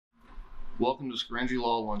Welcome to Scaringi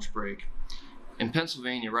Law Lunch Break. In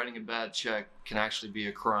Pennsylvania, writing a bad check can actually be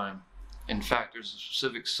a crime. In fact, there's a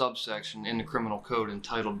specific subsection in the criminal code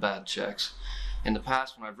entitled bad checks. In the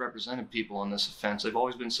past, when I've represented people on this offense, they've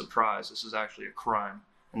always been surprised this is actually a crime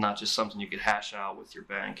and not just something you could hash out with your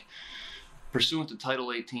bank. Pursuant to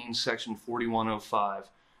Title 18, Section 4105,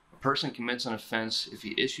 a person commits an offense if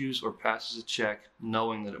he issues or passes a check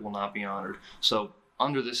knowing that it will not be honored. So,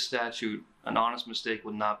 under this statute, an honest mistake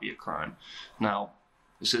would not be a crime. Now,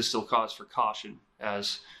 this is still cause for caution,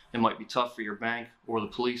 as it might be tough for your bank or the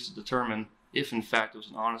police to determine if in fact it was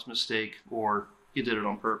an honest mistake or you did it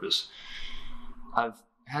on purpose. I've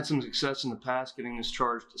had some success in the past getting this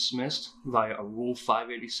charge dismissed via a Rule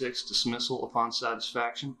 586 dismissal upon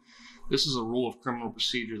satisfaction. This is a rule of criminal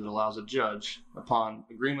procedure that allows a judge, upon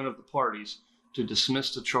agreement of the parties, to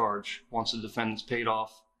dismiss the charge once the defendant's paid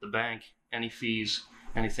off the bank, any fees,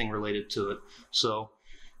 anything related to it. So,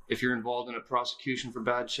 if you're involved in a prosecution for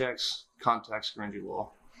bad checks, contact Scaringi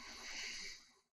Law.